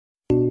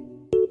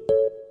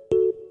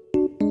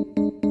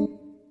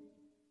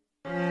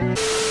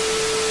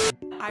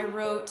I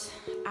wrote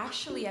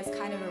actually as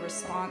kind of a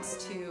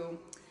response to,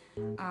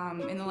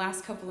 in the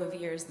last couple of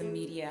years, the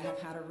media have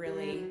had a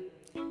really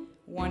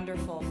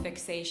wonderful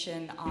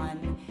fixation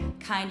on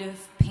kind of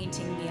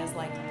painting me as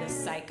like the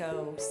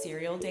psycho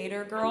serial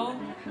dater girl.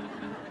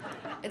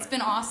 It's been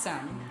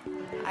awesome.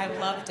 I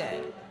loved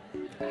it.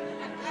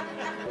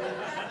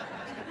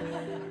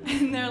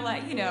 And they're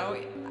like, you know,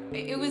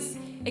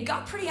 it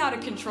got pretty out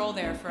of control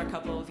there for a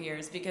couple of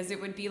years because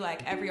it would be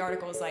like every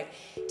article was like,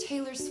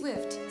 Taylor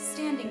Swift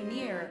standing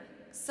near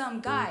some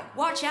guy.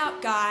 Watch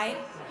out, guy.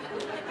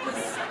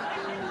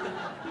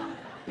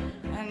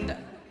 And,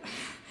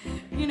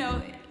 you know,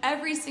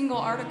 every single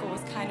article was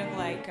kind of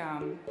like,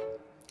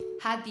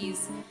 had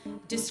these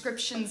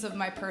descriptions of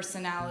my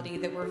personality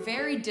that were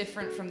very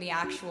different from the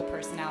actual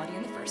personality.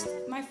 And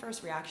my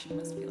first reaction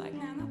was to be like,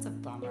 man, that's a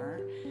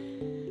bummer.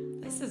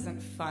 This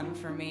isn't fun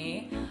for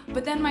me.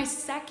 But then my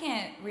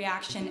second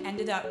reaction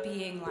ended up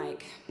being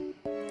like,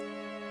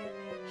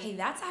 hey,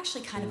 that's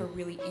actually kind of a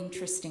really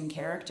interesting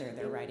character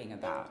they're writing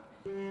about.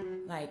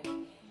 Like,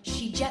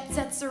 she jet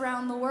sets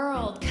around the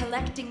world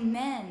collecting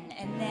men,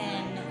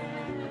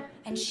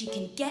 and she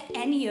can get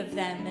any of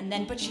them,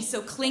 but she's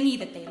so clingy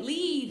that they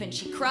leave, and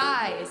she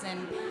cries,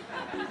 and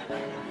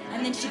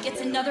then she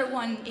gets another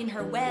one in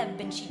her web,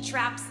 and she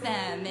traps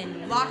them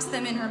and locks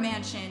them in her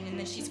mansion, and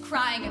then she's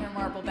crying in her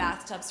marble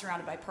bathtub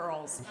surrounded by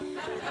pearls.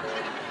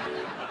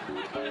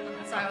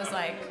 So I was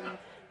like,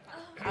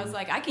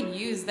 I can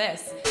use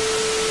this.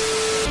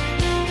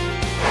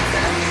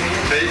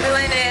 We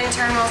landed in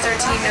Terminal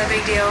 13, no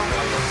big deal.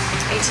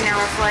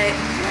 18-hour flight.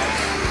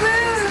 Woo!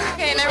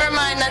 Okay, never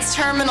mind, that's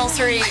Terminal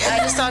 3. I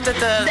just thought that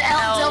the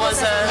L was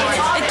a...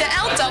 The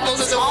L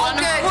doubles as a one.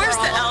 Of course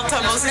the L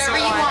doubles as a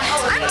one.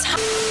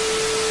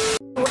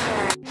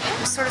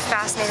 I'm sort of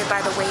fascinated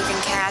by the waving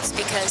cats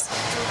because,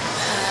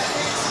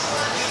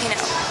 you know,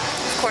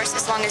 of course,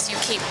 as long as you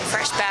keep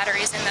fresh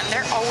batteries in them,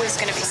 they're always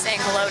going to be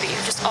saying hello to you.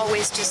 Just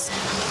always just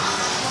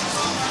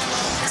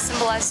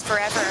symbolize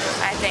forever,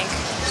 I think,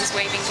 these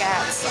waving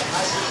cats.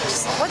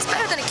 What's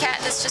better than a cat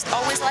that's just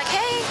always like,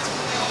 hey?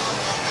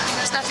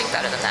 There's nothing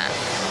better than that.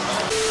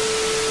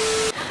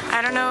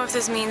 I don't know if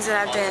this means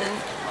that I've been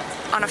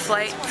on a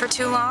flight for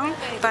too long,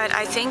 but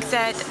I think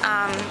that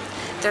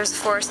there's a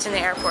forest in the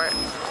airport.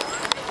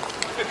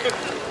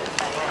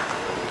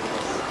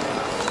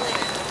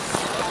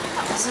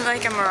 Is it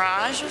like a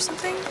mirage or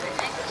something?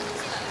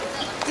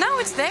 No,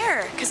 it's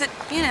there, because it,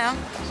 you know,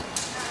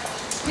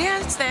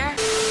 yeah, it's there.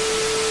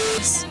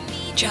 This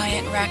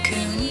giant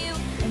raccoon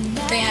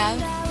they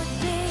have.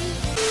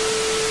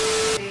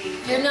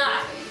 You're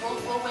not.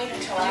 We'll wait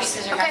until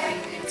after. Okay,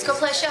 let's go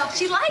play a show.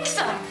 She likes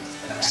them.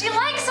 She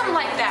likes them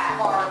like that.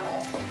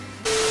 Horrible.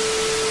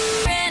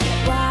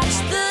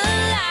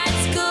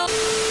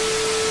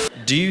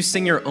 Do you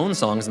sing your own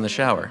songs in the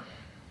shower?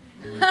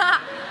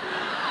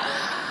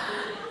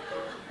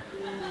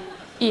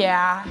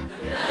 Yeah.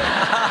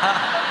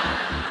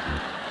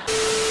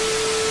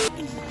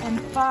 And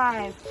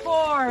 5,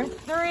 4,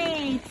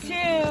 3, 2,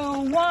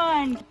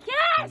 1.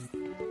 Yes!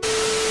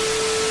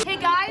 Hey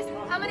guys,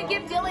 I'm gonna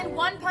give Dylan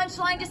one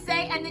punchline to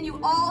say, and then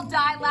you all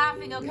die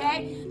laughing,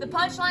 okay? The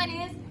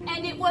punchline is,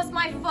 and it was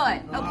my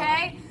foot,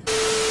 okay?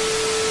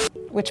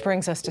 Which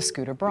brings us to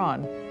Scooter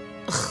Braun.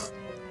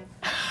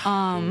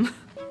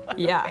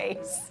 Yeah.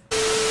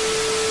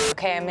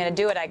 Okay, I'm gonna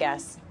do it, I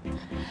guess.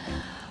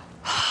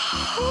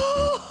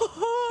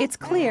 It's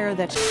clear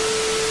that...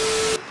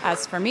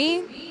 As for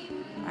me,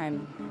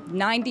 I'm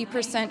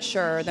 90%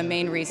 sure the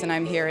main reason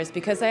I'm here is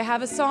because I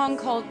have a song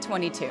called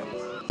 22.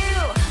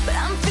 But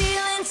I'm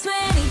feeling 22.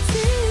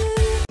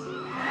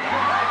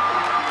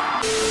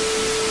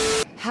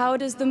 How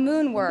does the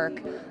moon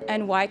work?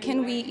 And why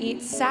can we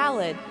eat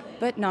salad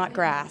but not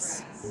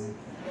grass?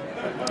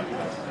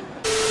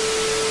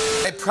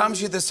 I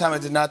promise you this time I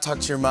did not talk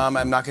to your mom.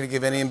 I'm not going to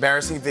give any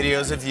embarrassing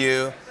videos of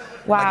you.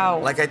 Wow.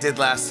 Like I did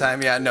last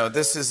time. Yeah, no,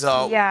 this is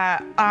all...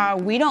 Yeah,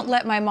 we don't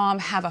let my mom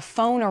have a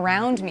phone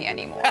around me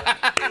anymore. And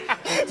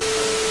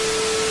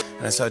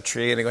I saw a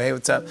tree, and I go, hey,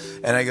 what's up?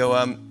 And I go,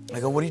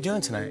 what are you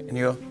doing tonight? And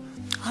you go,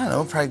 I don't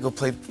know, probably go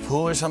play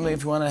pool or something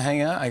if you want to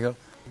hang out. I go,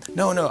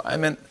 no, I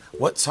meant,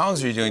 what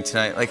songs are you doing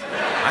tonight? Like,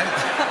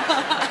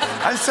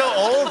 I'm so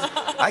old,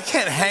 I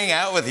can't hang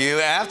out with you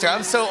after.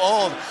 I'm so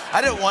old.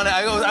 I don't want to,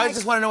 I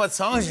just want to know what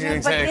songs you're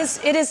doing tonight. But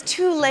it is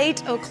too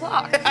late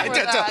o'clock for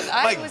that.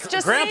 I was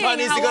just Grandpa saying,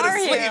 needs to go to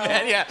sleep, you?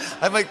 man. Yeah.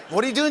 I'm like,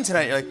 what are you doing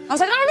tonight? You're like, I was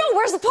like, I don't know,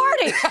 where's the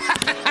party?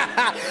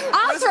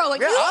 I'll throw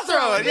it, yeah, you I'll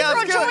throw it. Yeah,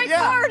 throw a let's joint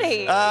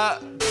party.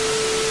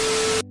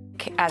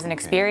 As an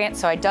experience,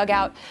 so I dug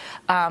out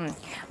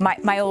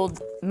my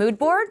old mood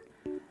board.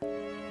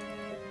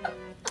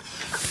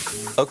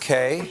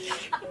 Okay.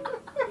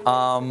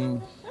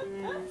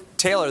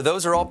 Taylor,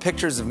 those are all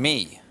pictures of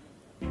me.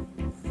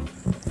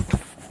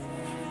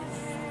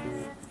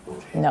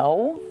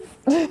 No.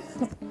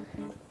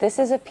 This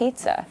is a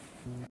pizza.